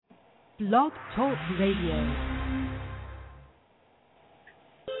Blog Talk Radio.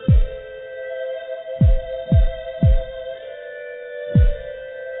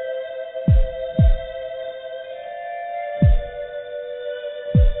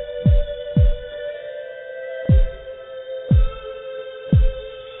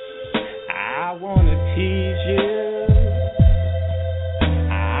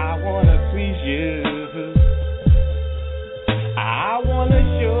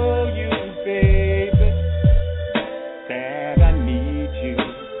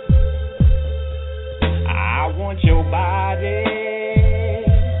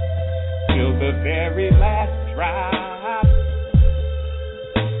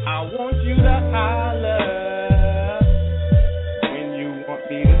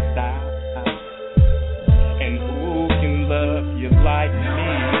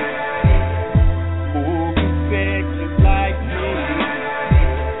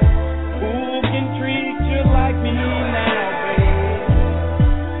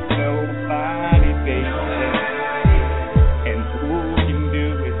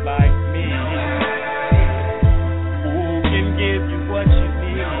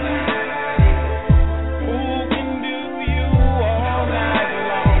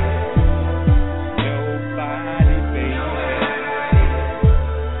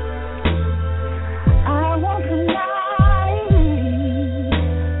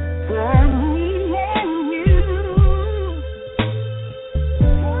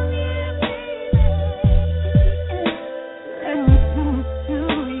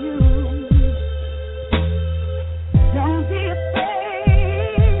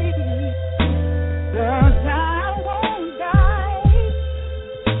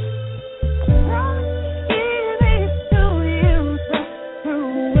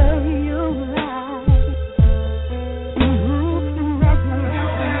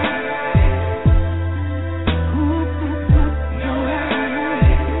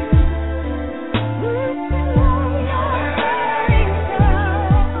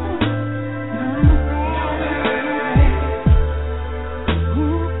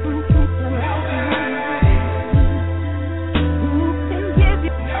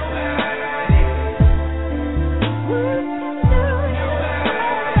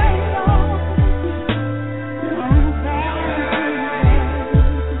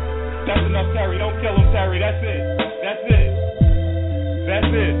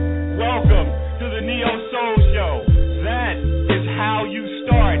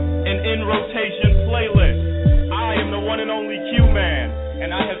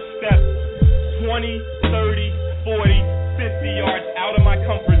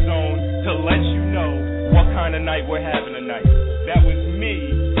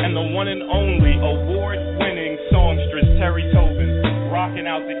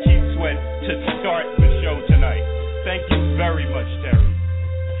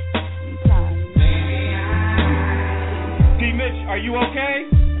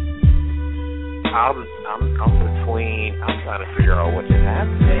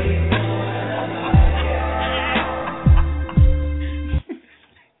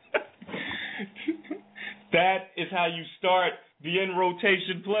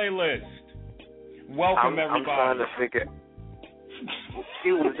 Welcome, everybody. I'm trying to figure.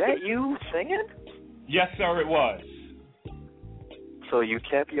 Was that you singing? Yes, sir, it was. So you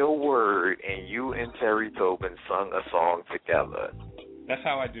kept your word, and you and Terry Tobin sung a song together. That's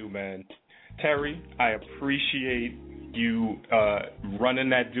how I do, man. Terry, I appreciate you running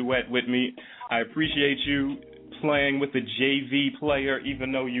that duet with me. I appreciate you playing with the JV player,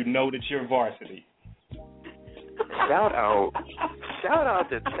 even though you know that you're varsity. Shout out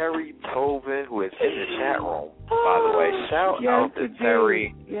to Terry Tobin, who is in the chat room, by the way. Shout out to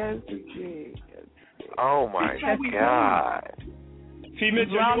Terry. Yes, we did. Oh, my God. T. Mitch,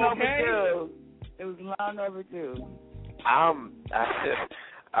 are you okay? It was long overdue.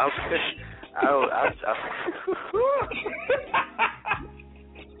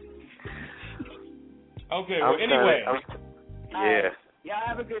 Okay, well, anyway. Yeah. Y'all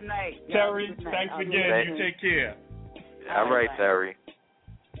have a good night. Terry, thanks again. You take care. All right, Terry.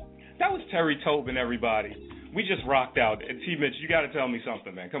 That was Terry Tobin, everybody. We just rocked out. And T. Mitch, you got to tell me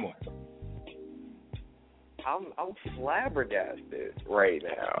something, man. Come on. I'm flabbergasted right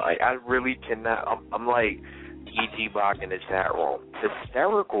now. I really cannot. I'm like E.G. Bach in the chat room.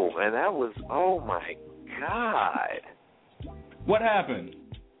 Hysterical, man. That was, oh, my God. What happened?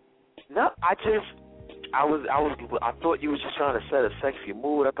 No, I thought you was just trying to set a sexy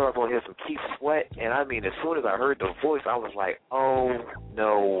mood. I thought I was going to hear some Keith Sweat. And, I mean, as soon as I heard the voice, I was like, oh,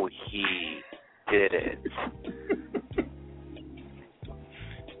 no, he didn't.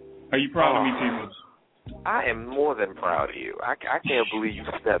 Are you proud of me, T-Mitch? I am more than proud of you. I can't believe you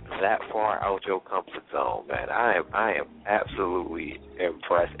stepped that far out your comfort zone, man. I am absolutely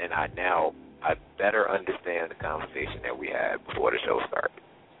impressed, and I better understand the conversation that we had before the show started.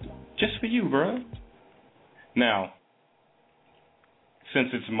 Just for you, bro. Now,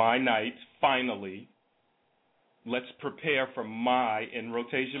 since it's my night, finally, let's prepare for my In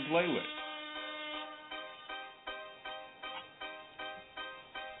Rotation playlist.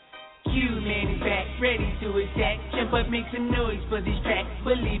 Q-Man is back, ready to attack. Jump up, make some noise for this track.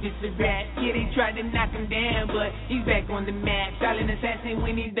 Believe it's a rap. Yeah, they tried to knock him down, but he's back on the map. Silent assassin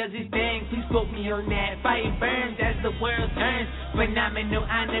when he does his thing. Please quote me on that. Fire burns as the world turns. Phenomenal,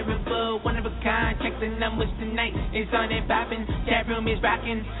 honorable, one of a kind. Check the numbers tonight. It's on and popping. Chat room is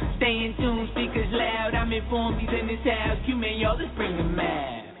rocking. Stay in tune, speakers loud. I'm informed he's in this house. Q-Man, y'all, let's bring him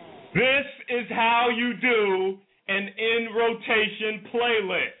out. This is how you do an In Rotation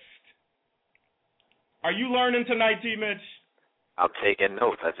playlist. Are you learning tonight, T-Mitch? I'm taking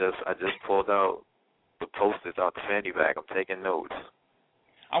notes. I just pulled out the Post-its out the fanny bag. I'm taking notes.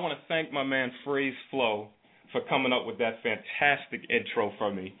 I want to thank my man Phrase Flow for coming up with that fantastic intro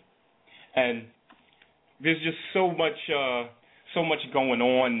for me. And there's just so much going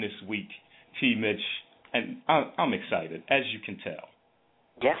on this week, T-Mitch, and I'm excited, as you can tell.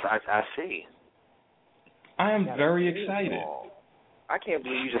 Yes, I see. I am very excited. Song. I can't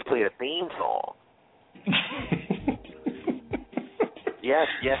believe you just played a theme song. Yes,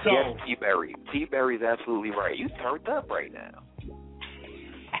 T-Berry. T-Berry's absolutely right. You turned up right now.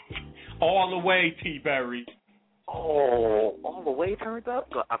 All the way, T-Berry. Oh, all the way turned up?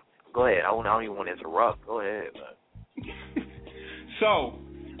 Go ahead. I don't even want to interrupt. Go ahead, man. So,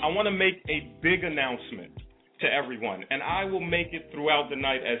 I want to make a big announcement to everyone, and I will make it throughout the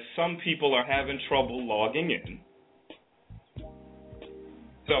night as some people are having trouble logging in.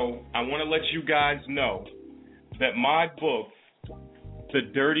 So I want to let you guys know that my book, The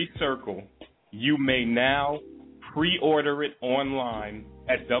Dirty Circle, you may now pre-order it online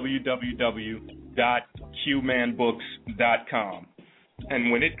at www.qmanbooks.com.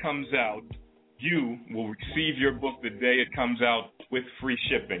 And when it comes out, you will receive your book the day it comes out with free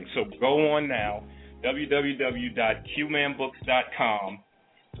shipping. So go on now, www.qmanbooks.com.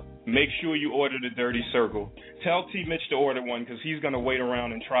 Make sure you order The Dirty Circle. Tell T-Mitch to order one because he's going to wait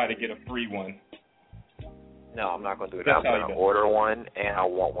around and try to get a free one. No, I'm not going to do that. I'm going to order one, and I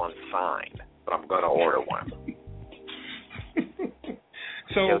want one signed. But I'm going to order one.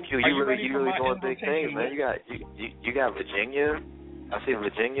 So, Yo, Q, you really doing big things, man. You got Virginia. I see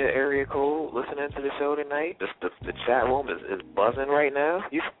Virginia area code listening to the show tonight. The chat room is buzzing right now.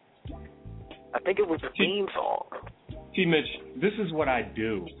 I think it was the theme song. T-Mitch, this is what I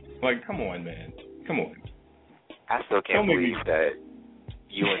do. Like, come on, man. Come on. I still can't believe that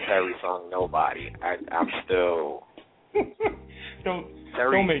you and Terry sung Nobody. I'm still...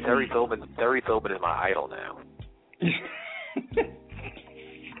 Terry Philbin is my idol now.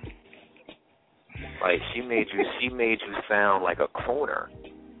 Like, she made you sound like a crooner.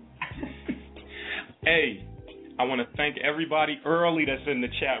 Hey, I want to thank everybody early that's in the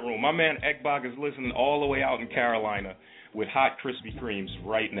chat room. My man Ekbog is listening all the way out in Carolina with hot Krispy Kremes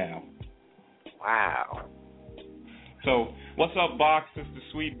right now. Wow. So, what's up, Box, Sister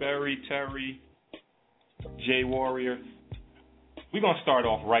Sweetberry, Terry, Jay Warrior? We're going to start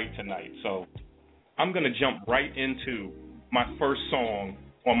off right tonight. So, I'm going to jump right into my first song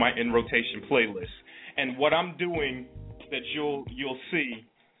on my In Rotation playlist. And what I'm doing that you'll see,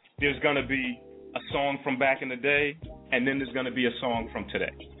 there's going to be a song from back in the day, and then there's going to be a song from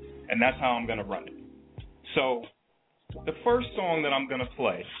today. And that's how I'm going to run it. So, the first song that I'm going to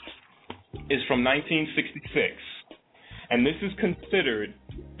play is from 1966. And this is considered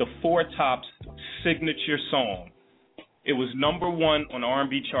the Four Tops' signature song. It was number one on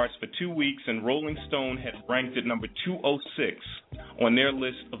R&B charts for 2 weeks, and Rolling Stone had ranked it number 206 on their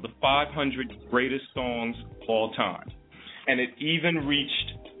list of the 500 greatest songs of all time. And it even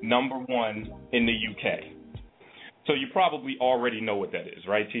reached number one in the UK. So you probably already know what that is,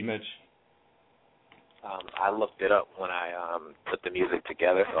 right, T-Mitch? I looked it up when I put the music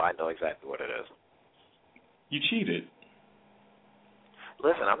together, so I know exactly what it is. You cheated.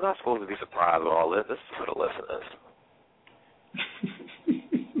 Listen, I'm not supposed to be surprised with all this. This is for the listeners.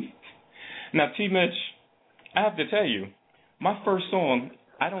 Now, T-Mitch, I have to tell you, my first song,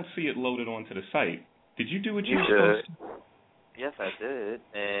 I don't see it loaded onto the site. Did you do what you were supposed to? Yes, I did.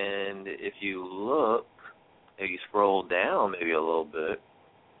 And if you look, if you scroll down maybe a little bit,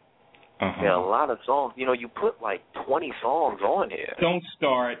 there are a lot of songs. You know, you put like 20 songs on here. Don't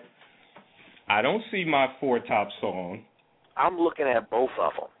start. I don't see my Four Top song. I'm looking at both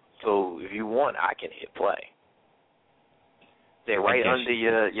of them. So if you want, I can hit play. They're right under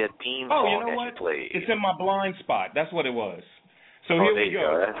your theme song you know that what? you played. It's in my blind spot. That's what it was. So Oh, here there we you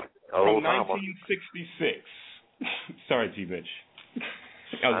go. Oh, From 1966. Sorry, T-Bitch.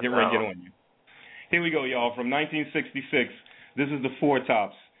 I was getting ready to get on you. Here we go, y'all. From 1966, this is the Four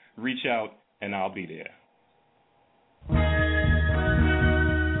Tops. Reach out, and I'll be there.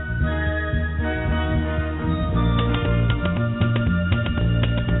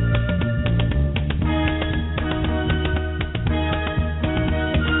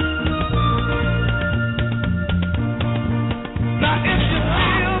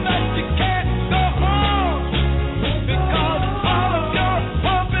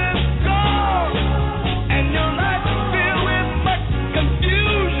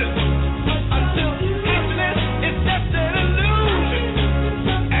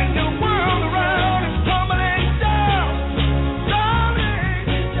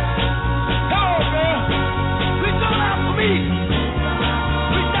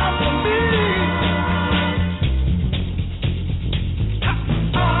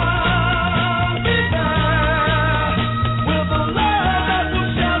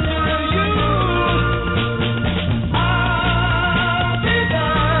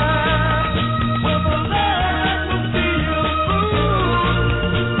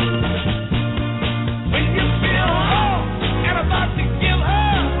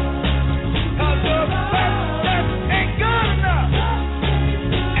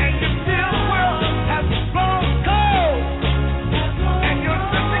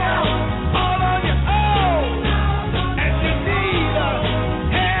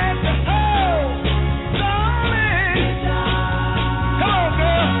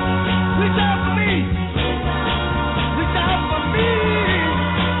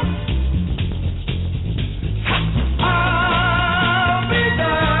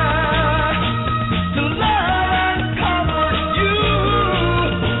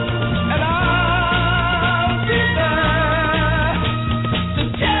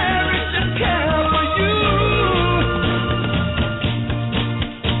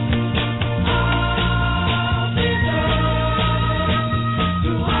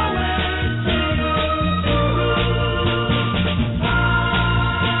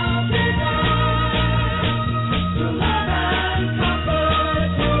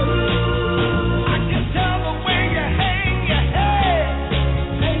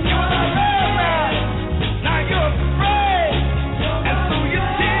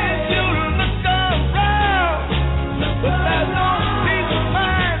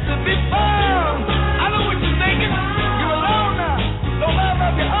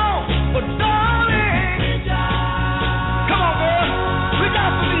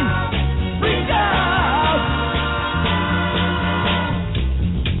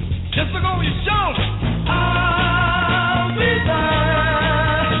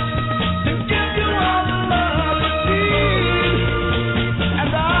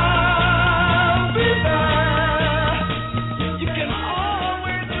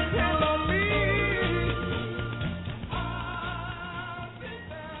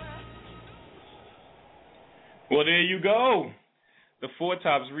 Well, there you go. The Four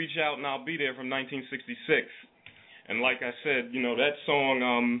Tops, Reach Out and I'll Be There from 1966. And like I said, you know, that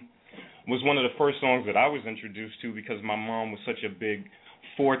song was one of the first songs that I was introduced to because my mom was such a big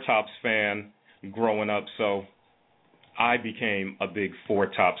Four Tops fan growing up. So I became a big Four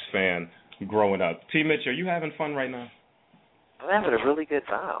Tops fan growing up. T. Mitch, are you having fun right now? I'm having a really good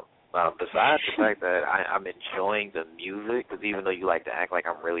time. Besides the fact that I'm enjoying the music, because even though you like to act like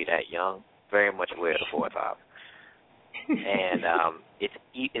I'm really that young, very much aware of the Four Tops. And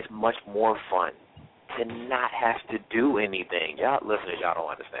it's much more fun to not have to do anything. Y'all listeners, y'all don't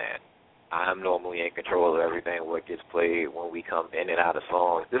understand. I'm normally in control of everything, what gets played when we come in and out of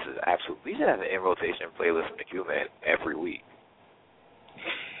songs. This is absolutely, we should have an in rotation playlist from the Q-Man every week.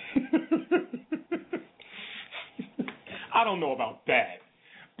 I don't know about that,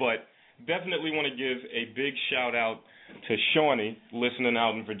 but definitely want to give a big shout out to Shawnee listening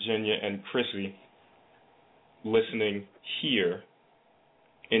out in Virginia and Chrissy listening here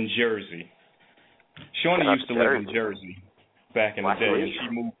in Jersey. Shawnee used to live in Jersey back in the day, and she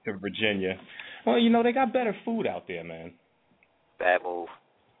moved to Virginia. Well, you know, they got better food out there, man. Bad move.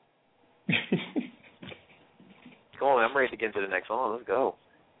 Come on, I'm ready to get into the next song. Let's go.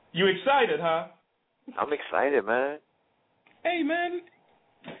 You excited, huh? I'm excited, man. Hey, man.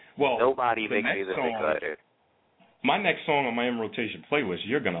 Well, nobody makes me this excited. My next song on my In Rotation playlist,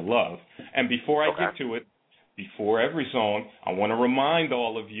 you're going to love. And before I get to it, before every song, I want to remind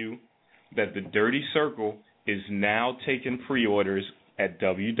all of you that the Dirty Circle is now taking pre-orders at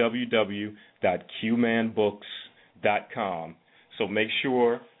www.qmanbooks.com. So make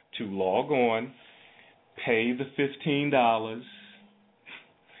sure to log on, pay the $15,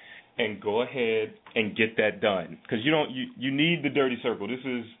 and go ahead and get that done. Because you need the Dirty Circle. This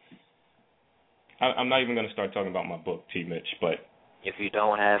is, I'm not even going to start talking about my book, T. Mitch, but if you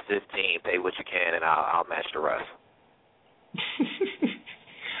don't have 15, pay what you can, and I'll match the rest.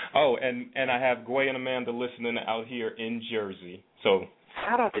 Oh, and I have Gway and Amanda listening out here in Jersey. So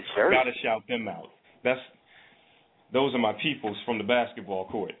shout out to Jersey. Gotta shout them out. Those are my peoples from the basketball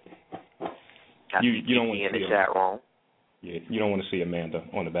court. You don't want to see in the chat room. Yeah, you don't want to see Amanda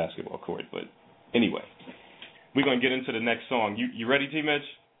on the basketball court, but anyway, we're gonna get into the next song. You ready, T. Mitch?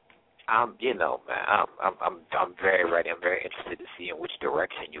 Man, I'm very ready. I'm very interested to see in which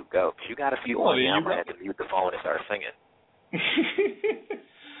direction you go. 'Cause you got a few on me. I'm gonna have to mute the phone and start singing.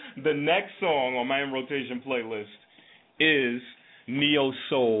 The next song on my In Rotation playlist is Neo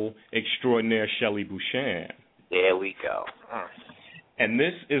Soul extraordinaire Shelly Bouchan. There we go. And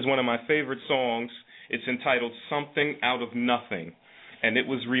this is one of my favorite songs. It's entitled Something Out of Nothing, and it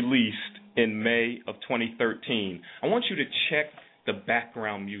was released in May of 2013. I want you to check the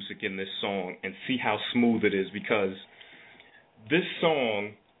background music in this song and see how smooth it is, because this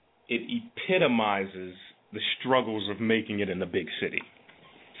song, it epitomizes the struggles of making it in the big city.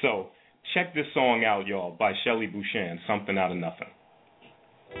 So check this song out, y'all, by Shelly Bouchan, Something Out of Nothing.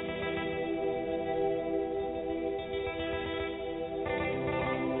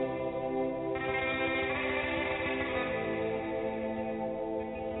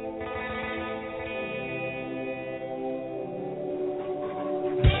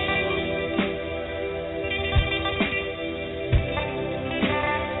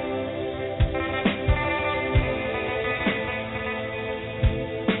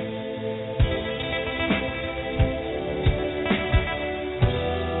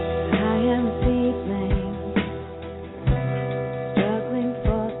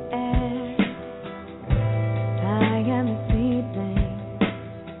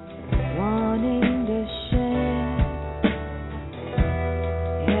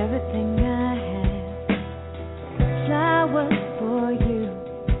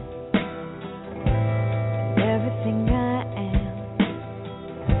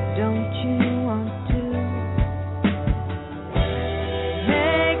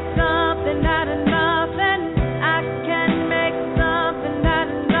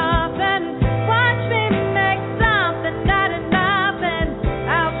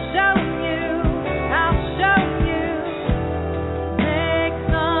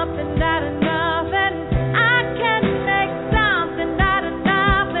 Something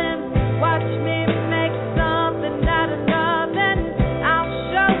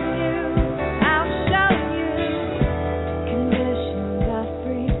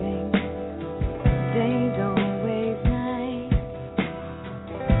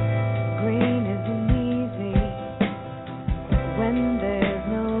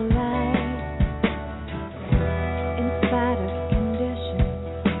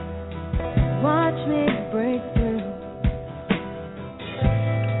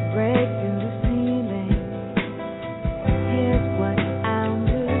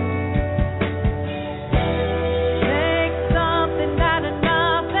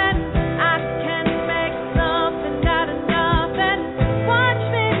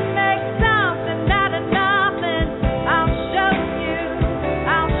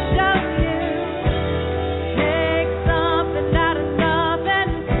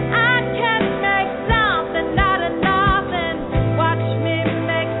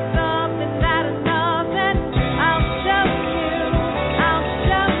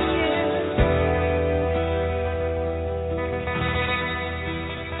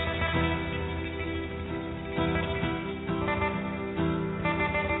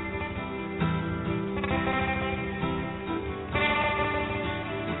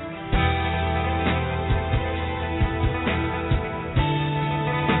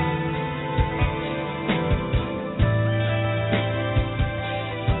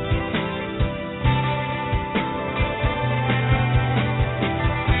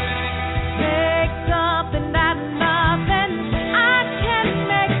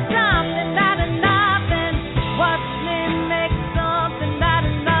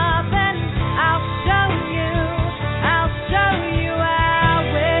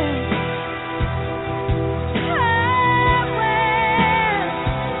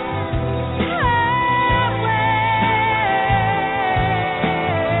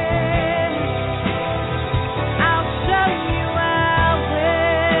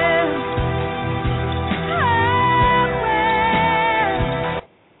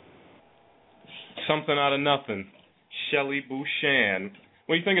Something Out of Nothing. Shelly Bouchan.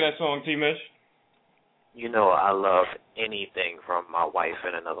 What do you think of that song, T. Mitch? You know I love anything from My Wife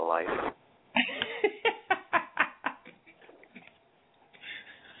in Another Life.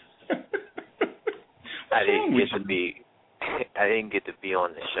 I didn't get to be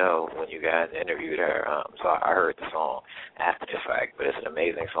on the show when you guys interviewed her, so I heard the song after the fact. But it's an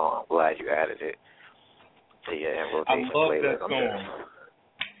amazing song. I'm glad you added it to your rotation I love playlist. that song.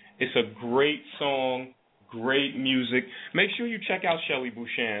 It's a great song, great music. Make sure you check out Shelly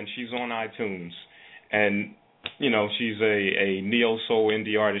Bouchan. She's on iTunes, and you know she's a neo soul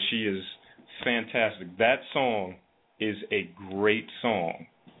indie artist. She is fantastic. That song is a great song.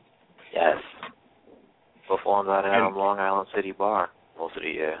 Yes. Performed at Long Island City Bar most of the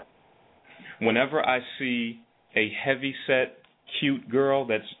year. Whenever I see a heavy set, cute girl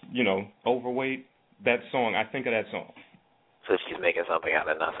that's, you know, overweight, that song, I think of that song. So she's making something out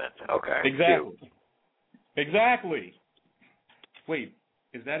of nothing. Okay. Exactly. Cute. Exactly. Wait,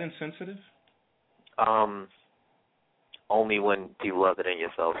 is that insensitive? Only when people other than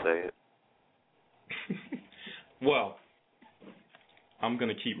yourself say it. Well, I'm going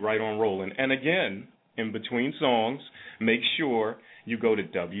to keep right on rolling. And again, in between songs, make sure you go to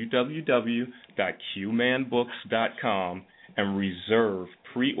www.qmanbooks.com and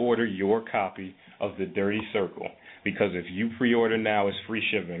pre-order your copy of The Dirty Circle. Because if you pre-order now, it's free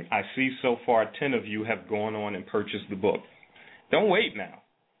shipping. I see so far 10 of you have gone on and purchased the book. Don't wait now.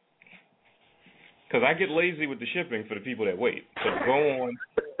 Because I get lazy with the shipping for the people that wait. So go on,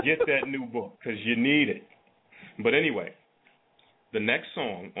 get that new book, because you need it. But anyway, the next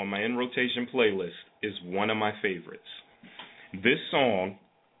song on my In Rotation playlist is one of my favorites. This song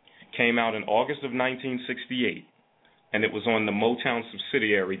came out in August of 1968, and it was on the Motown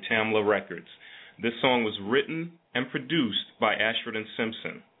subsidiary Tamla Records. This song was written and produced by Ashford and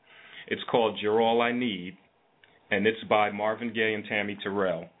Simpson. It's called You're All I Need, and it's by Marvin Gaye and Tammy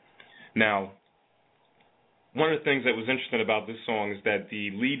Terrell. Now, one of the things that was interesting about this song is that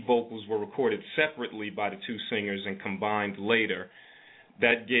the lead vocals were recorded separately by the two singers and combined later.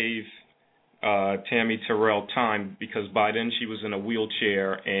 That gave Tammy Terrell time because by then she was in a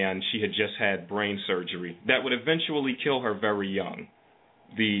wheelchair and she had just had brain surgery. That would eventually kill her very young,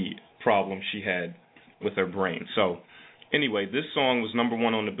 the problem she had with her brain. So anyway, this song was number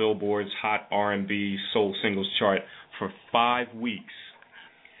one on the Billboard's Hot R&B Soul Singles chart for 5 weeks.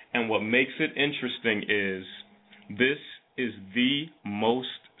 And what makes it interesting is this is the most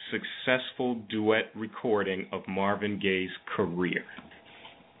successful duet recording of Marvin Gaye's career.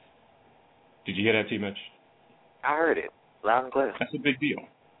 Did you hear that, T. Mitch? I heard it loud and clear. That's a big deal.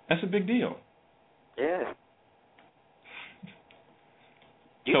 That's a big deal. Yeah.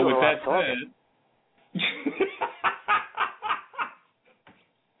 So with that said,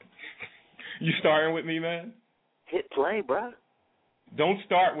 you starting with me, man? Hit play, bro. Don't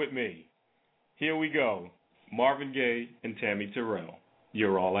start with me. Here we go. Marvin Gaye and Tammy Terrell.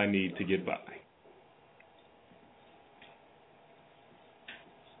 You're All I Need to Get By.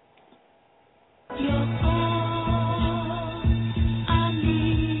 You're all I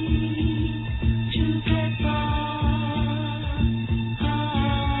need to get by.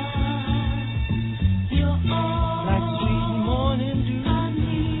 You're all like sweet morning dew.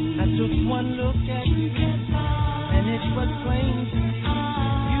 I took one look at you, and it was plain to me.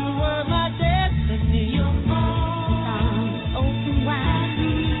 You were my destiny. Your arms open wide.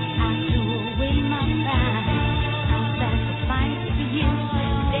 I knew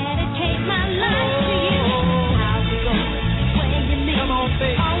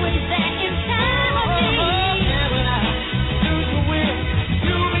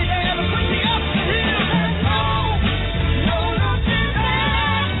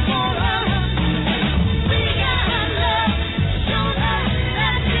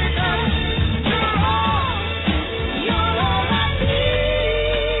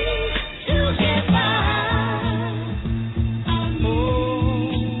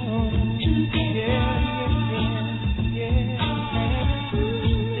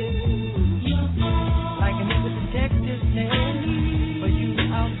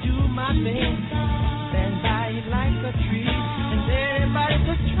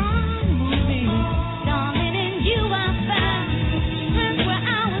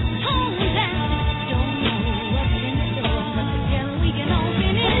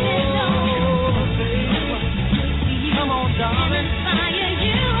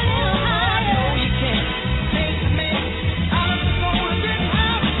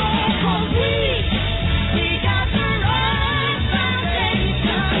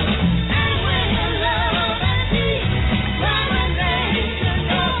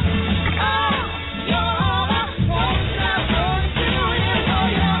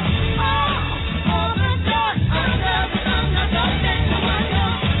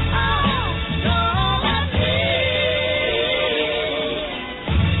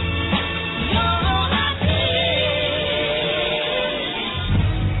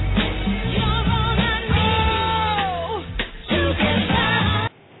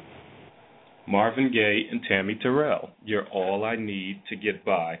Marvin Gaye and Tammy Terrell. You're all I need to get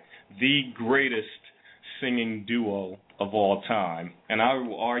by. The greatest singing duo of all time. And I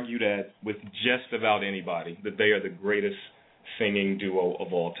will argue that with just about anybody, that they are the greatest singing duo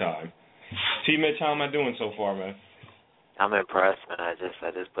of all time. T. Mitch, how am I doing so far, man? I'm impressed, man. I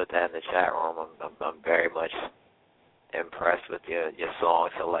just put that in the chat room. I'm very much impressed with your song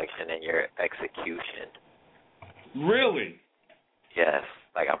selection and your execution. Really? Yes.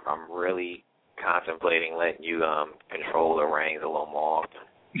 Like I'm really contemplating letting you control the reins a little more often.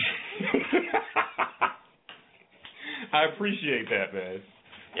 I appreciate that, man.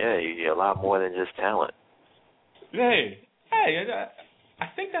 Yeah, you're a lot more than just talent. Hey, I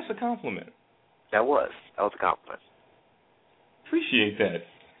think that's a compliment. That was a compliment. Appreciate that.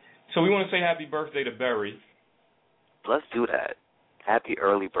 So we want to say happy birthday to Berry. Let's do that. Happy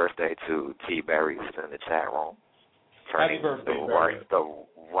early birthday to T. Berry, who's in the chat room. Happy birthday, Berry. The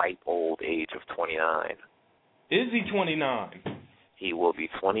ripe old age of 29. Is he 29? He will be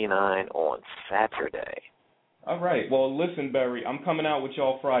 29 on Saturday. All right. Well, listen, Berry, I'm coming out with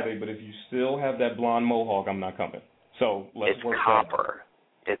y'all Friday, but if you still have that blonde mohawk, I'm not coming. So let's work copper.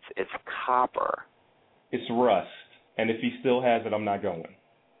 It's copper. It's rust. And if he still has it, I'm not going.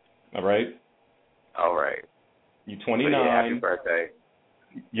 All right? All right. You're 29. Yeah, happy birthday.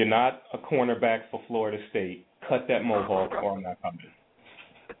 You're not a cornerback for Florida State. Cut that mohawk or I'm not coming.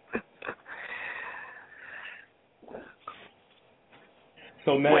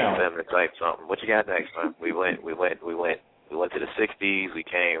 So now, wait for him to type something. What you got next, man? We went to the 60s. We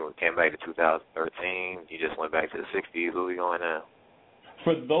came back to 2013. You just went back to the 60s. Who are we going now?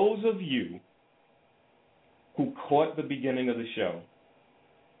 For those of you who caught the beginning of the show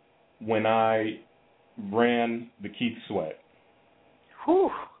when I ran the Keith Sweat,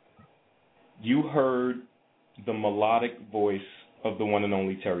 you heard the melodic voice of the one and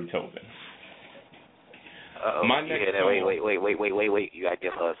only Terry Tobin. My next wait. You gotta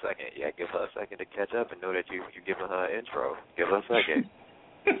give her a second. You gotta give her a second to catch up and know that you're giving her an intro. Give her a second.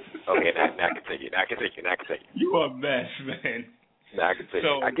 Okay, now I can take you. You a mess, man. Now I can take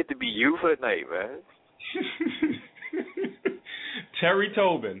you. I get to be you for the night, man. Terry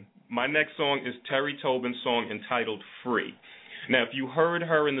Tobin. My next song is Terry Tobin's song entitled Free. Now, if you heard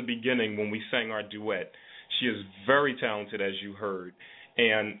her in the beginning when we sang our duet, she is very talented, as you heard.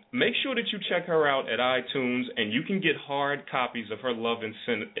 And make sure that you check her out at iTunes, and you can get hard copies of her Love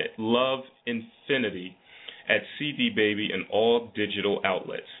Infinity at CD Baby and all digital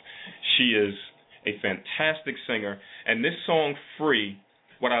outlets. She is a fantastic singer, and this song, Free,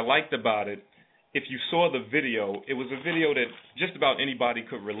 what I liked about it, if you saw the video, it was a video that just about anybody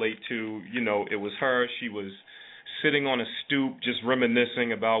could relate to. You know, it was her. She was sitting on a stoop just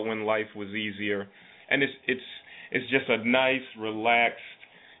reminiscing about when life was easier. And it's just a nice, relaxed,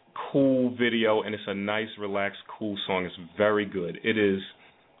 cool video, and it's a nice, relaxed, cool song. It's very good. It is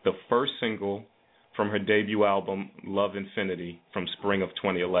the first single from her debut album, Love Infinity, from spring of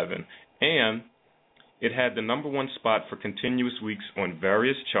 2011. And it had the #1 spot for continuous weeks on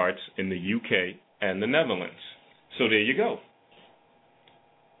various charts in the UK and the Netherlands. So there you go.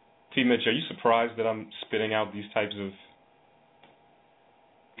 T. Mitch, are you surprised that I'm spitting out these types of...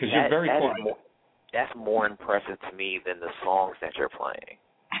 Because you're very quiet. That's more impressive to me than the songs that you're playing.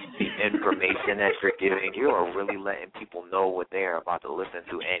 The information that you're giving, you are really letting people know what they're about to listen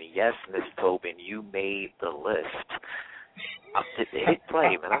to. And yes, Miss Tobin, you made the list. Hit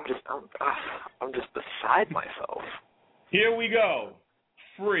play, man. I'm just beside myself. Here we go.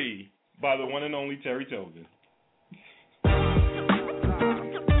 Free by the one and only Terry Tobin.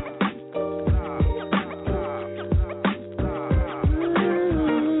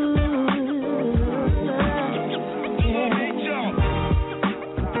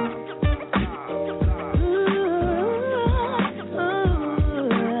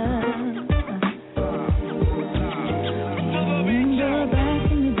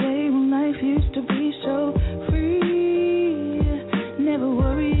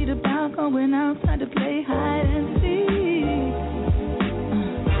 Going outside to play hide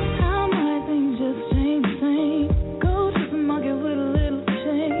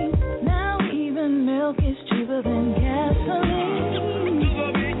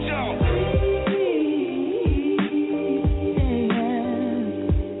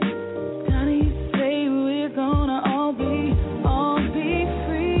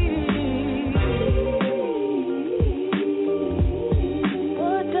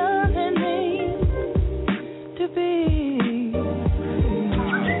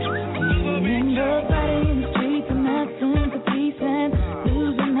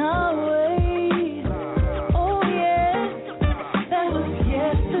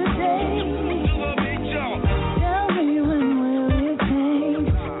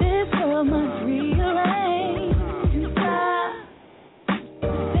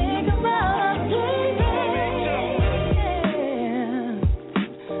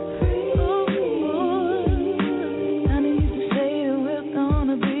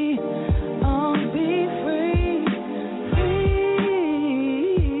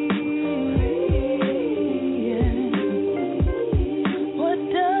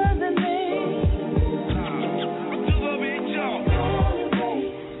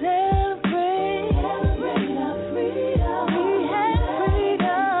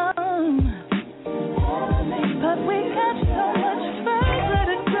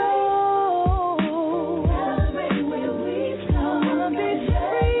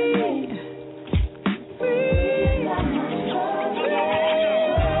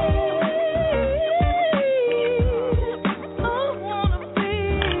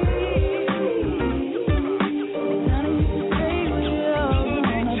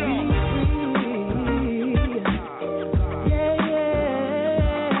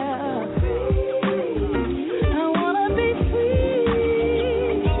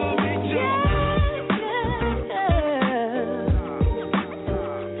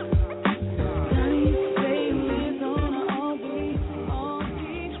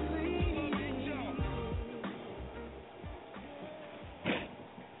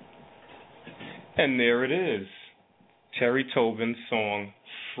And there it is. Terry Tobin's song,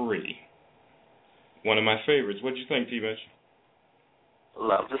 Free. One of my favorites. What'd you think, T-Mitch?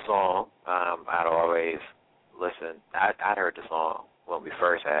 Love the song. I'd always listen. I'd heard the song when we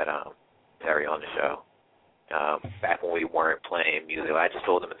first had Terry on the show. Back when we weren't playing music. I just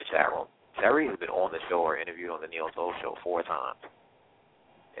told him in the chat room. Terry has been on the show or interviewed on the Neil Soul Show 4 times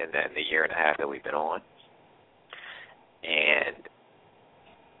in the year and a half that we've been on. And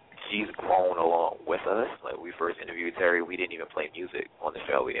she's grown along with us. Like, we first interviewed Terry, we didn't even play music on the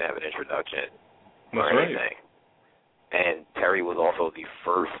show. We didn't have an introduction or anything. And Terry was also the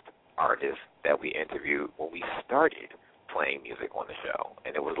first artist that we interviewed when we started playing music on the show,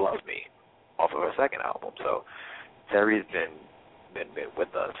 and it was Love Me, off of her second album. So Terry's been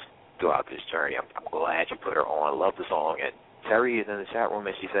with us throughout this journey. I'm glad you put her on. Love the song. And Terry is in the chat room,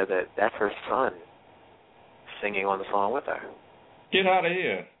 and she said that that's her son singing on the song with her. Get out of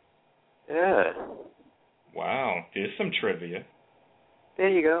here. Yeah. Wow. Here's some trivia. There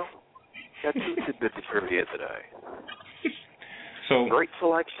you go. Got 2 tidbits of trivia today. So great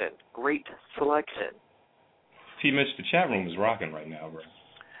selection. Great selection. T-Mitch, the chat room is rocking right now, bro.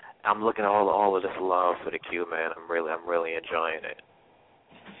 I'm looking at all of this love for the Q, man. I'm really enjoying it.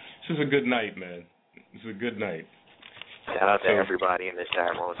 This is a good night, man. This is a good night. Shout out to everybody in the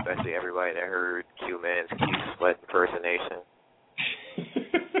chat room, especially everybody that heard Q-Man's Q Sweat impersonation.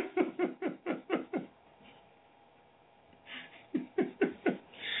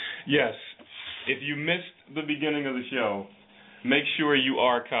 Yes. If you missed the beginning of the show, make sure you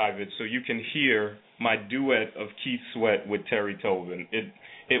archive it so you can hear my duet of Keith Sweat with Terry Tobin.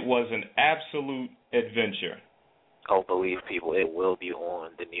 It was an absolute adventure. Oh, believe people, it will be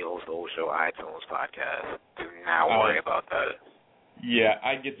on the Neil Soul Show iTunes podcast. Do not worry about that. Yeah,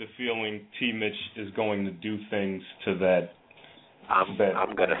 I get the feeling T-Mitch is going to do things to that. I'm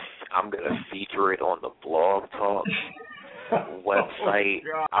gonna feature it on the Blog Talk website.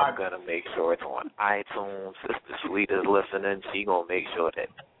 Oh, I'm gonna make sure it's on iTunes. Sister Sweet is listening. She gonna make sure that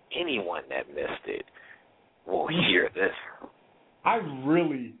anyone that missed it will hear this. I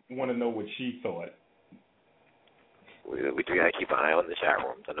really want to know what she thought. We do gotta keep an eye on the chat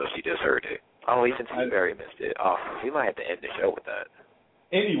room. I know she just heard it. Oh, even T. Berry missed it. Oh, we might have to end the show with that.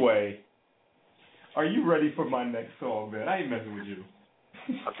 Anyway, are you ready for my next song, man? I ain't messing with you.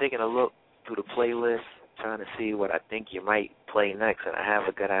 I'm taking a look through the playlist, trying to see what I think you might play next, and I have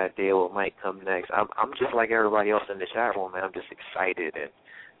a good idea what might come next. I'm just like everybody else in the chat room, man. I'm just excited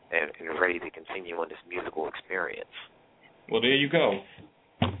and ready to continue on this musical experience. Well, there you go.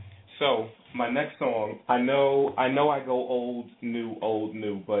 So, my next song, I know I go old,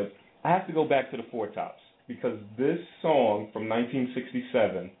 new, but I have to go back to the Four Tops because this song from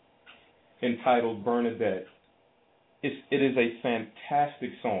 1967, entitled Bernadette, it is a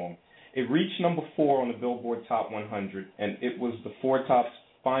fantastic song. It reached number 4 on the Billboard Top 100, and it was the Four Tops'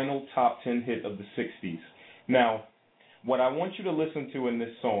 final top 10 hit of the 60s. Now, what I want you to listen to in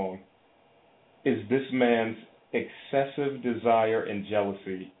this song is this man's excessive desire and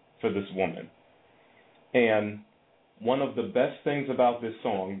jealousy for this woman. And one of the best things about this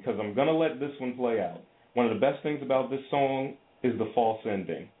song, because I'm going to let this one play out, one of the best things about this song is the false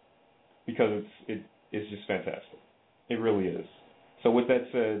ending, because it's just fantastic. It really is. So with that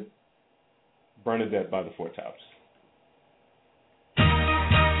said, Bernadette by the Four Tops.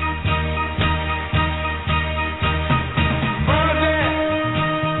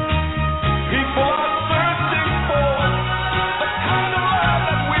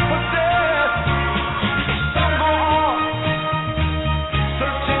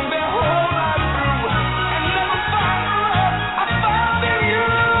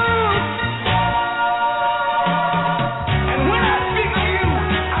 And when I speak of you,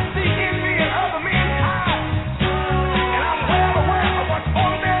 I see in me and other men's eyes.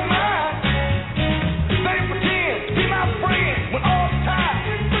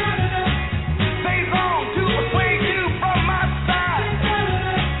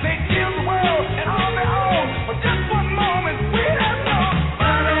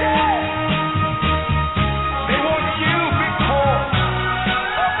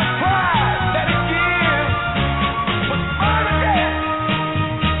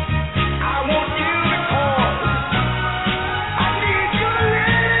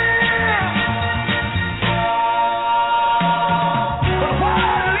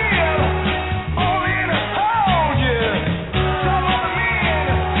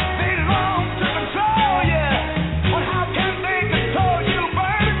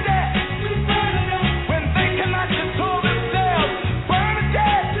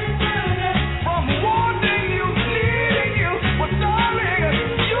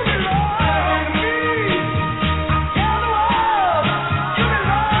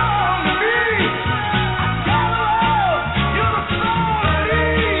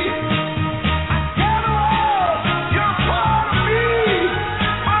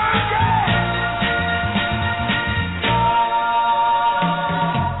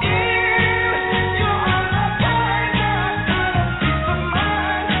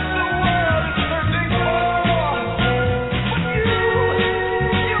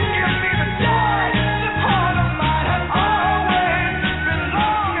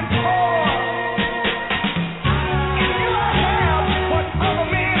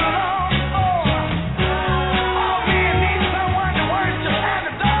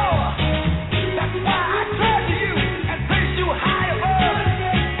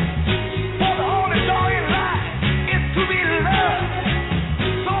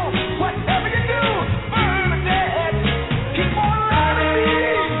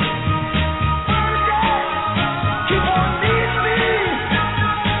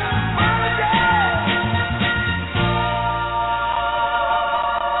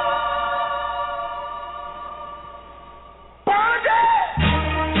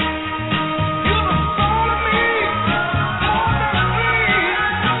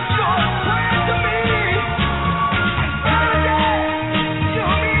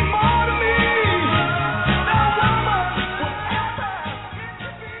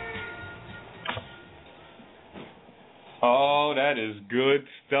 Good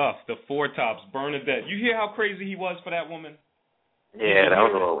stuff. The Four Tops, Bernadette. You hear how crazy he was for that woman? Yeah, that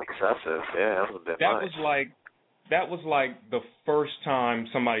was a little excessive. Yeah, that was a bit much. That was like the first time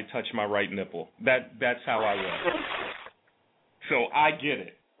somebody touched my right nipple. That's how I was. So I get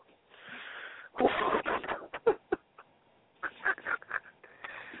it.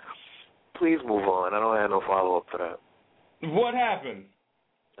 Please move on. I don't have no follow-up for that. What happened?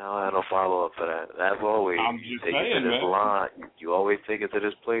 I don't have no follow-up for that. As always, I'm you just take saying, it to this man. line. You always take it to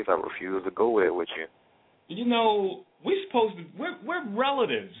this place. I refuse to go there with you. You know, we're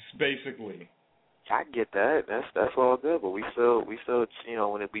relatives, basically. I get that. That's all good, but we still you know,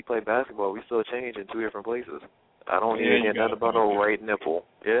 when we play basketball, we still change in two different places. I don't need to hear nothing about no right nipple.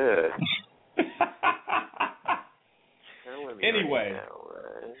 Yeah. Anyway, right now,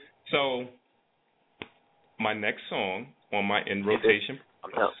 right? So my next song on my in rotation.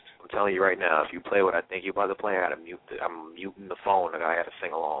 I'm telling you right now, if you play what I think you're about to play, I'm muting the phone and I got to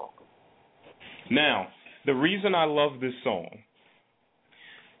sing along. Now, the reason I love this song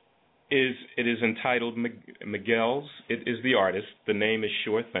is it is entitled Miguel's. It is the artist. The name is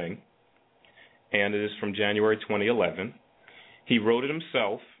Sure Thing, and it is from January 2011. He wrote it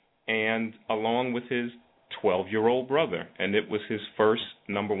himself, and along with his 12-year-old brother, and it was his first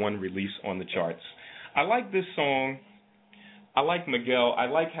 #1 release on the charts. I like this song. I like Miguel. I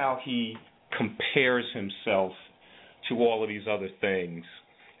like how he compares himself to all of these other things,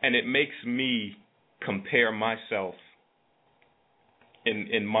 and it makes me compare myself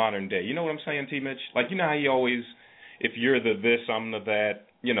in modern day. You know what I'm saying, T. Mitch? Like, you know how you always, if you're the this, I'm the that,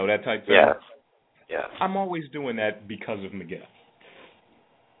 you know, that type thing? Yeah. I'm always doing that because of Miguel.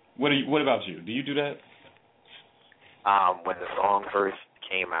 What about you? Do you do that? When the song first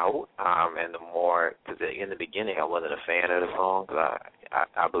came out, and because in the beginning I wasn't a fan of the song, because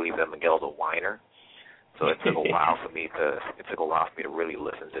I believe that Miguel's a whiner, so it took a while for me to really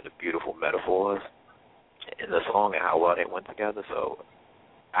listen to the beautiful metaphors in the song and how well they went together. So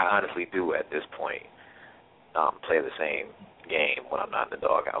I honestly do at this point play the same game when I'm not in the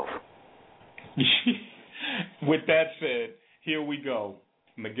doghouse. With that said, here we go.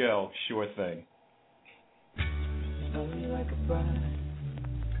 Miguel, Sure Thing. Love you like a bride,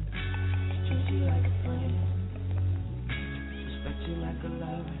 treat you like a friend, respect you like a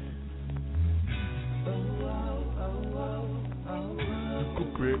lover. Oh, oh, oh, oh, oh. You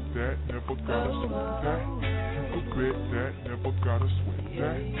could grit that, never gotta sweat that. You could grit that, never gotta sweat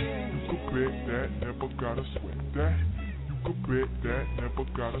that. You could grit that, never gotta sweat that. You could grit that, never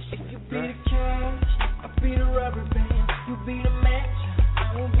gotta sweat You that. be the cash, I'll be the rubber band. You be the match,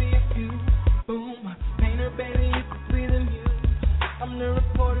 I won't be a few. Boom, painter, baby, you could be the muse. I'm the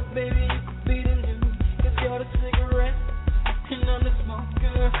reporter, baby, you could be the news. Cause you're the cigarette, and I'm the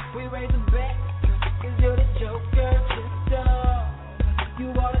smoker. We raise the back, cause you're the joker. Just you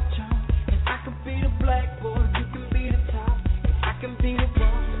are the charm. And I could be the blackboard, you can be the top. And I can be the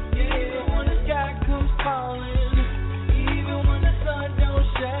one. Even when the sky comes falling, even when the sun don't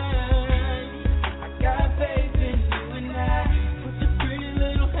shine, I got faith in you and I. Put your pretty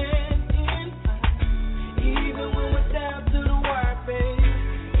little hand in mine. Even when we're down to the wire, baby.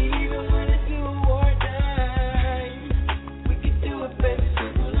 Even when it's you or die, we can do it, baby.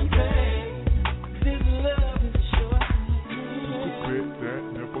 Simple and plain. This love is a short thing. You could grit that,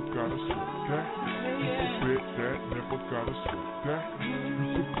 never gotta sweat that. You could grit that, never gotta sweat that. You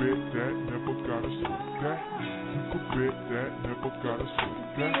could grit that, never gotta sweat that. You could grit that, never gotta sweat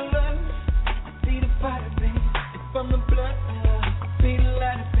that. Be the fire, baby. If I'm the blood, be the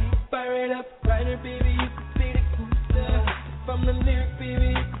lighter, baby. Fire it up, writer, baby. You could be the coaster. If I'm the lyric, baby,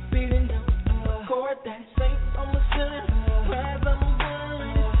 you could be the note. Chord that saint on my son. Rise, I'm a one,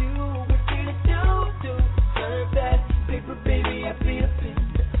 it's you. What did I do? Serve that paper, baby. I be the pen.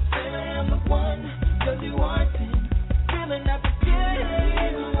 Say I'm the one, cause you are 10. Feeling not the kid,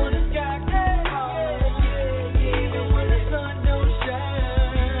 even when the sky comes falling. Even when the sun don't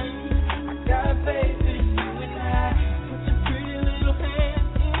shine, I got faith in you and I. Put your pretty little hand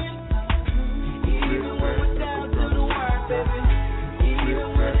in mine. Even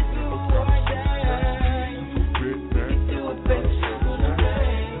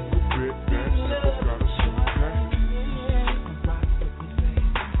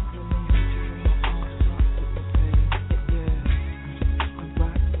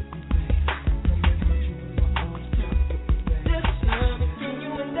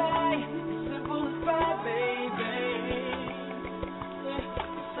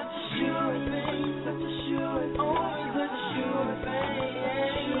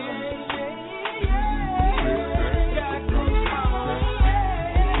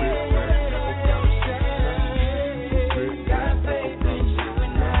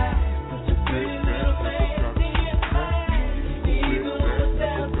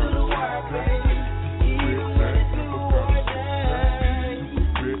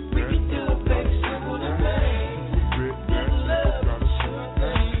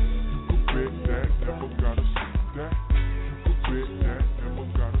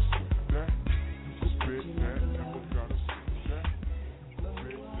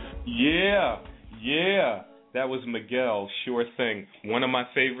that was Miguel, Sure Thing. One of my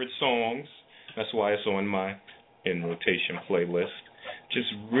favorite songs. That's why it's on my In Rotation playlist. Just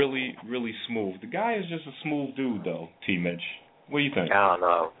really, really smooth. The guy is just a smooth dude, though, T-Mitch. What do you think? I don't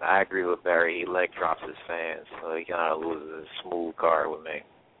know. I agree with Barry. He leg drops his fans, so he kind of loses a smooth card with me.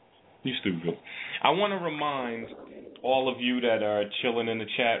 You stupid. I want to remind all of you that are chilling in the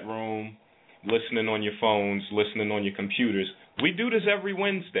chat room, listening on your phones, listening on your computers, we do this every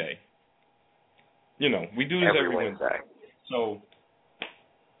Wednesday. You know, we do this every Wednesday. So,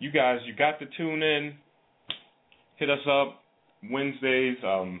 you guys, you got to tune in. Hit us up Wednesdays.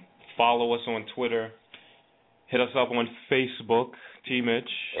 Follow us on Twitter. Hit us up on Facebook,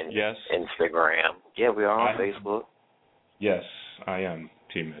 T-Mitch. Yes. Instagram. Yeah, we are on Facebook. Yes, I am,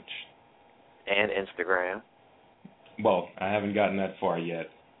 T-Mitch. And Instagram. Well, I haven't gotten that far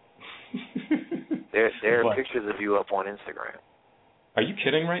yet. There are pictures of you up on Instagram. Are you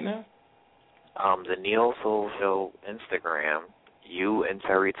kidding right now? The Neo Soul Show Instagram, you and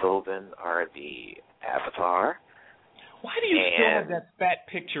Terry Tobin are the avatar. Why do you still have that fat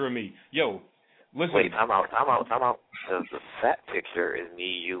picture of me? Yo, listen. Wait, I'm out. The fat picture is me,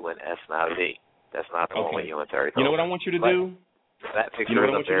 you, and S not V. That's not the one with you and Terry Tobin. You know what I want you to do? The fat picture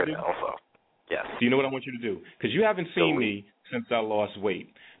is up there also. Yes. Do you know what I want you to do? Because you haven't seen me since I lost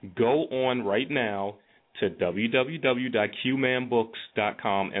weight. Go on right now to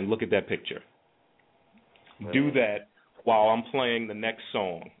www.qmanbooks.com and look at that picture. Do that while I'm playing the next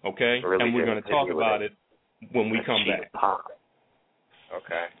song, okay? Really, and we're going to talk about it when we come back.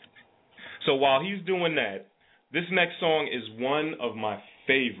 Okay. So while he's doing that, this next song is one of my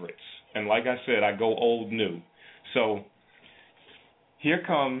favorites. And like I said, I go old new. So here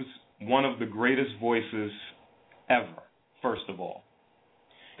comes one of the greatest voices ever, first of all.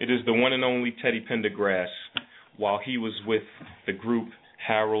 It is the one and only Teddy Pendergrass while he was with the group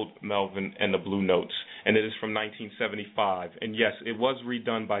Harold Melvin and the Blue Notes. And it is from 1975. And yes, it was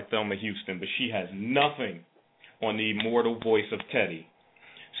redone by Thelma Houston, but she has nothing on the immortal voice of Teddy.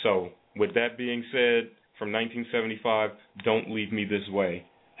 So with that being said, from 1975, Don't Leave Me This Way,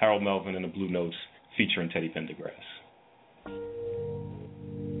 Harold Melvin and the Blue Notes featuring Teddy Pendergrass.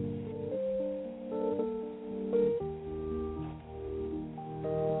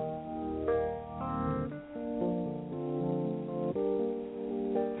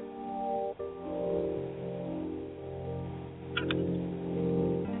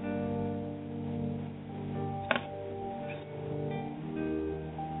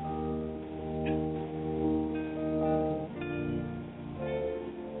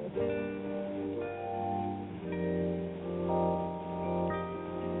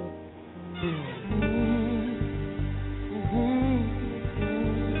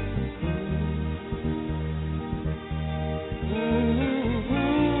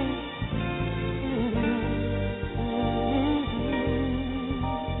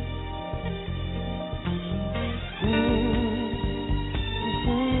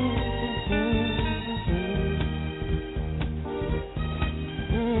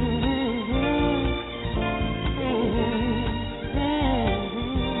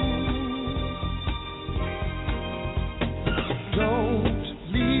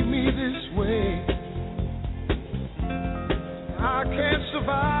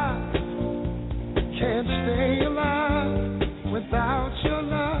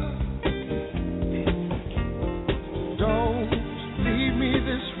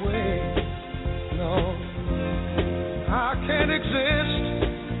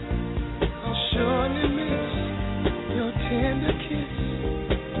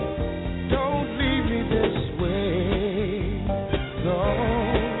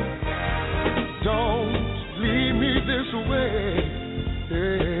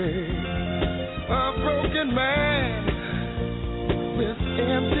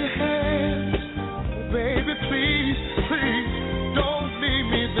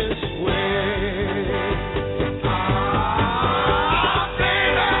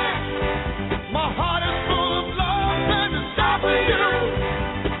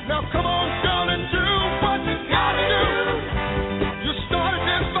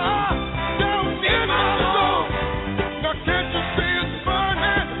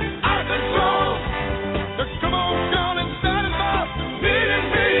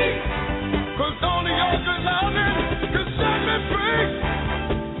 Cause only your good loving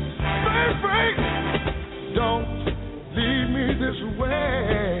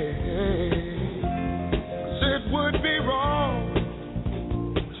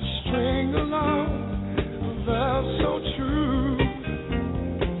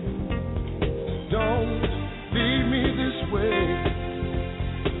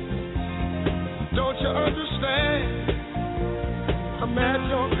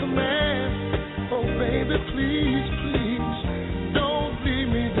command. Oh, baby, please, please, don't leave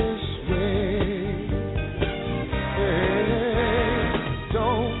me this way. Hey,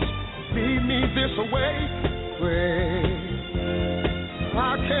 don't leave me this way.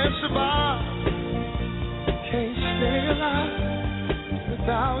 I can't survive, can't stay alive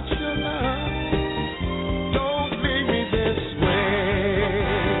without your love. Don't leave me this way.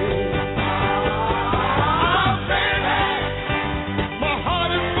 Oh, baby, my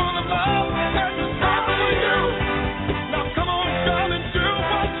heart is full of love and desire for you. Now come on, darling, do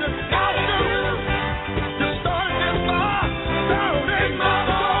what you gotta do. You started this fire down in my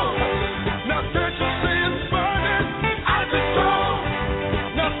soul. Now can't you see it's burning out of control?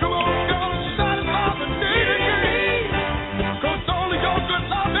 Now come on, girl, satisfy the need in me. 'Cause only your good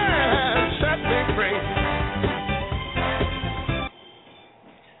love has set me free.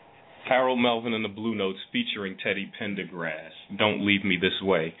 Harold Melvin and the Blue Notes featuring Teddy Pendergrass. Don't leave me this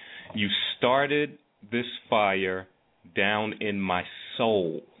way. You started this fire down in my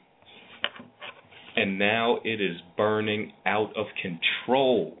soul, and now it is burning out of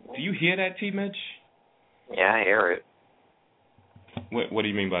control. Do you hear that, T. Mitch? Yeah, I hear it. What do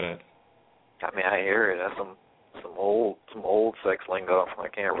you mean by that? I mean, I hear it. That's some old sex lingo. I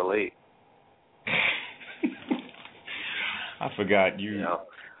can't relate. I forgot you. You know,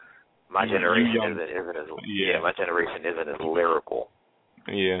 my generation young, isn't as my generation isn't as lyrical.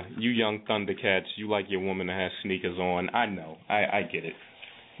 Yeah, you young Thundercats, you like your woman to have sneakers on. I know. I get it.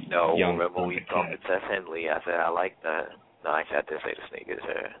 No, Young remember we talked to Thundercats. Tess Henley. I said I like that. No, actually, I did say the sneakers.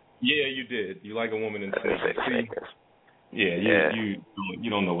 Yeah, you did. You like a woman in I did say sneakers. the See? sneakers. Yeah, you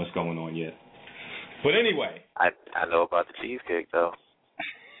don't know what's going on yet. But anyway. I know about the cheesecake, though.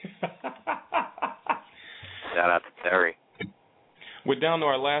 Shout out to Terry. We're down to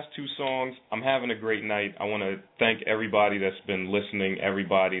our last two songs. I'm having a great night. I want to thank everybody that's been listening,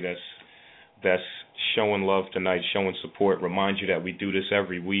 everybody that's showing love tonight, showing support. Remind you that we do this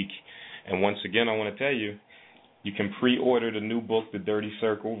every week. And once again, I want to tell you, you can pre-order the new book, The Dirty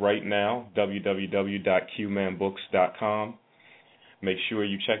Circle, right now, www.qmanbooks.com. Make sure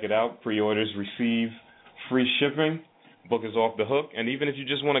you check it out. Pre-orders receive free shipping. Book is off the hook. And even if you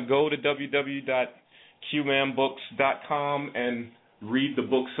just want to go to www.qmanbooks.com and read the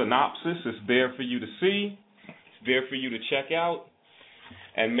book synopsis, it's there for you to see. It's there for you to check out.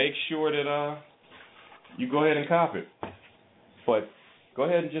 And make sure that you go ahead and cop it. But go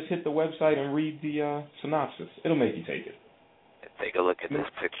ahead and just hit the website and read the synopsis. It'll make you take it. Take a look at this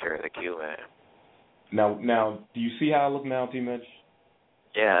picture of the Q-Man. Now, do you see how I look now, T-Mitch?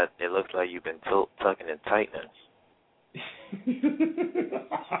 Yeah, it looks like you've been tucking and tightening.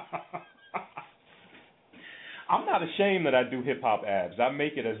 I'm not ashamed that I do hip-hop abs. I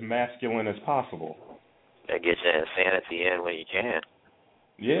make it as masculine as possible. That gets you insanity in when you can.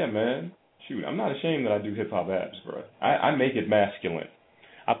 Yeah, man. Shoot, I'm not ashamed that I do hip-hop abs, bro. I make it masculine.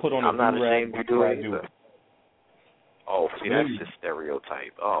 I put on I'm a not do-rag ashamed to do it either. it. Oh, see, that's the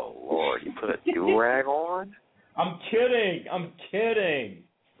stereotype. Oh, Lord, you put a do-rag on? I'm kidding.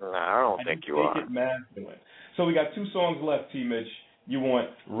 No, I don't think you are. Make it masculine. So we got two songs left, T-Mitch. You want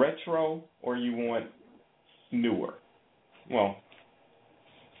retro or you want newer? Well,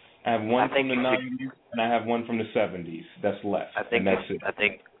 I have one from the 90s and I have one from the 70s. That's left. And that's it. I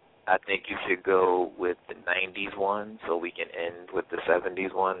think you should go with the 90s one so we can end with the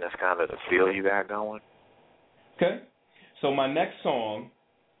 70s one. That's kind of the feel you got going. Okay. So my next song,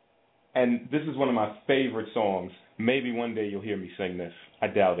 and this is one of my favorite songs. Maybe one day you'll hear me sing this. I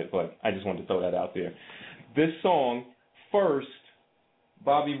doubt it, but I just wanted to throw that out there. This song, first,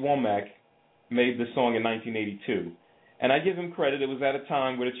 Bobby Womack made this song in 1982. And I give him credit. It was at a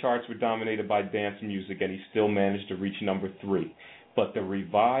time where the charts were dominated by dance music, and he still managed to reach number 3. But the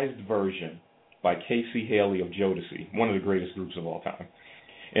revised version by Casey Haley of Jodeci, one of the greatest groups of all time,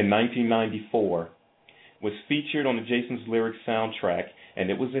 in 1994, was featured on the Jason's Lyrics soundtrack, and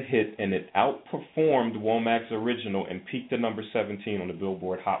it was a hit, and it outperformed Womack's original and peaked at number 17 on the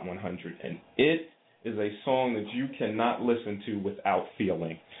Billboard Hot 100. And it is a song that you cannot listen to without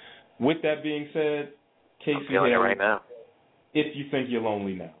feeling. With that being said, Casey I'm feeling Haley, it right now. If You Think You're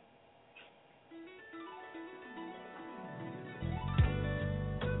Lonely Now.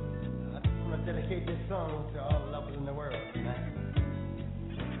 I just want to dedicate this song to all lovers in the world tonight.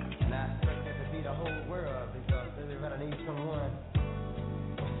 And I expect that to be the whole world because everybody needs someone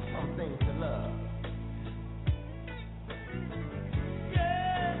or something to love.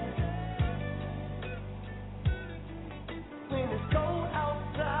 When it's cold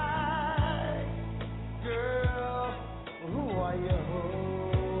outside, girl, who are you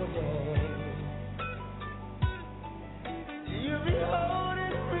holding? You'll be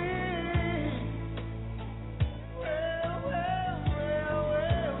holding me.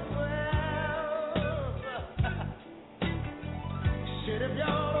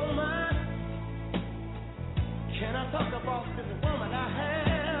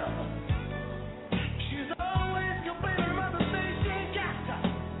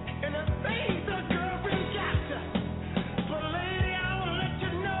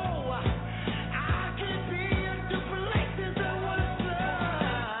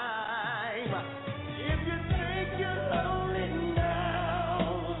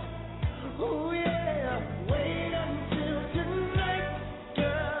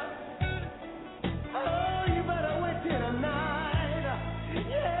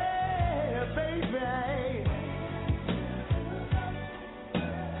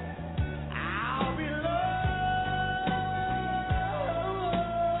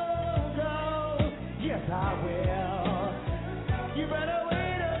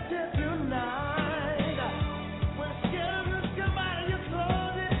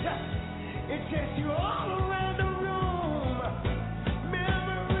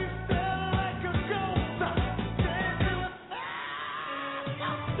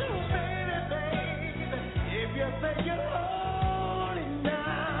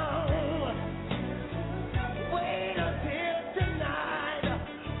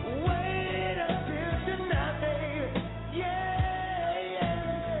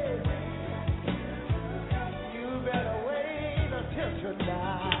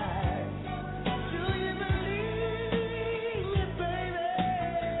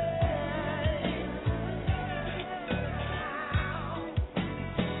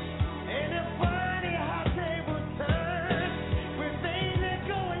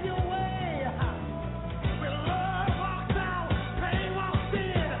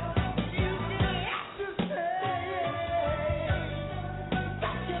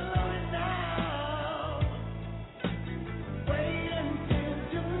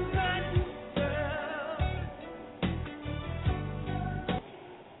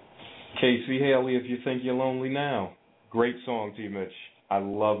 Casey Haley, If You Think You're Lonely Now. Great song, T. Mitch. I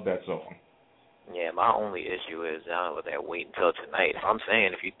love that song. Yeah, my only issue is with that wait until tonight. If I'm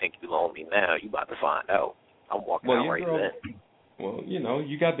saying if you think you're lonely now, you about to find out. I'm walking out right then. Well, you know,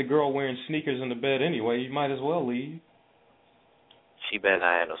 you got the girl wearing sneakers in the bed anyway. You might as well leave. She better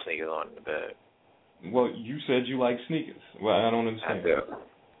not have no sneakers on in the bed. Well, you said you like sneakers. Well, I don't understand.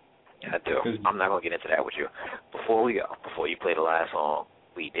 I do. I'm not going to get into that with you. Before you play the last song,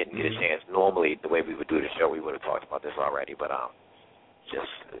 we didn't get a chance. Normally, the way we would do the show, we would have talked about this already, but just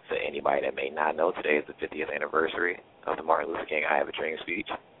for anybody that may not know, today is the 50th anniversary of the Martin Luther King I Have a Dream speech,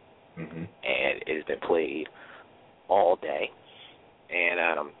 and it has been played all day. And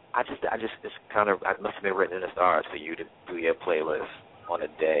I just it's kind of, I must have been written in the stars for you to do your playlist on a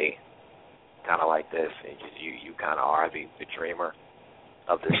day kind of like this, and you kind of are the dreamer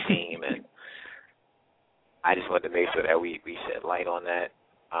of this team, and I just wanted to make sure that we shed light on that.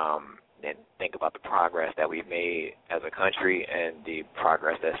 And think about the progress that we've made as a country and the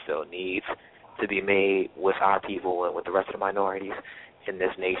progress that still needs to be made with our people and with the rest of the minorities in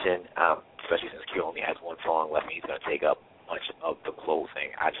this nation, especially since Q only has one song left and he's going to take up much of the closing.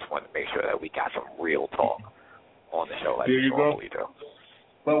 I just wanted to make sure that we got some real talk on the show like we normally do.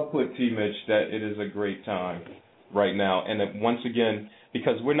 Well put, T. Mitch, that it is a great time right now. And that once again,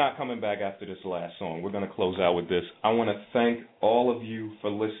 because we're not coming back after this last song, we're going to close out with this. I want to thank all of you for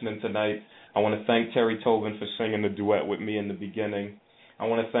listening tonight. I want to thank Terry Tobin for singing the duet with me in the beginning. I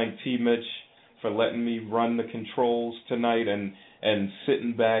want to thank T. Mitch for letting me run the controls tonight and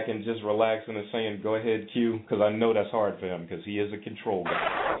sitting back and just relaxing and saying, go ahead, Q, because I know that's hard for him because he is a control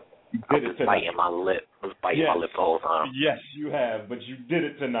guy. You did it tonight. I was biting my lip the whole time. Yes, you have, but you did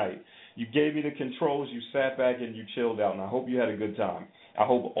it tonight. You gave me the controls, you sat back, and you chilled out, and I hope you had a good time. I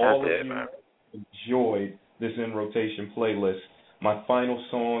hope all of you enjoyed this In Rotation playlist. My final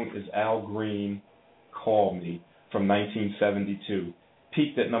song is Al Green, Call Me, from 1972.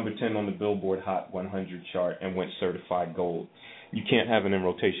 Peaked at number 10 on the Billboard Hot 100 chart and went certified gold. You can't have an In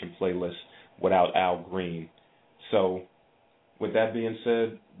Rotation playlist without Al Green. So, with that being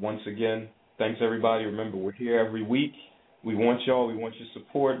said, once again, thanks everybody. Remember, we're here every week. We want y'all. We want your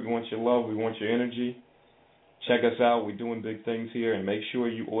support. We want your love. We want your energy. Check us out. We're doing big things here. And make sure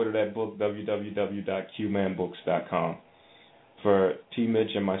you order that book, www.qmanbooks.com. For T.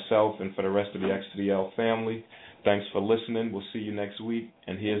 Mitch and myself and for the rest of the X to the L family, thanks for listening. We'll see you next week.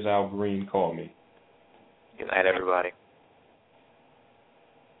 And here's Al Green, Call Me. Good night, everybody.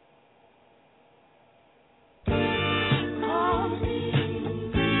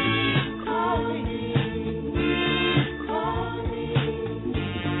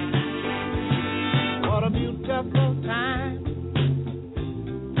 What a beautiful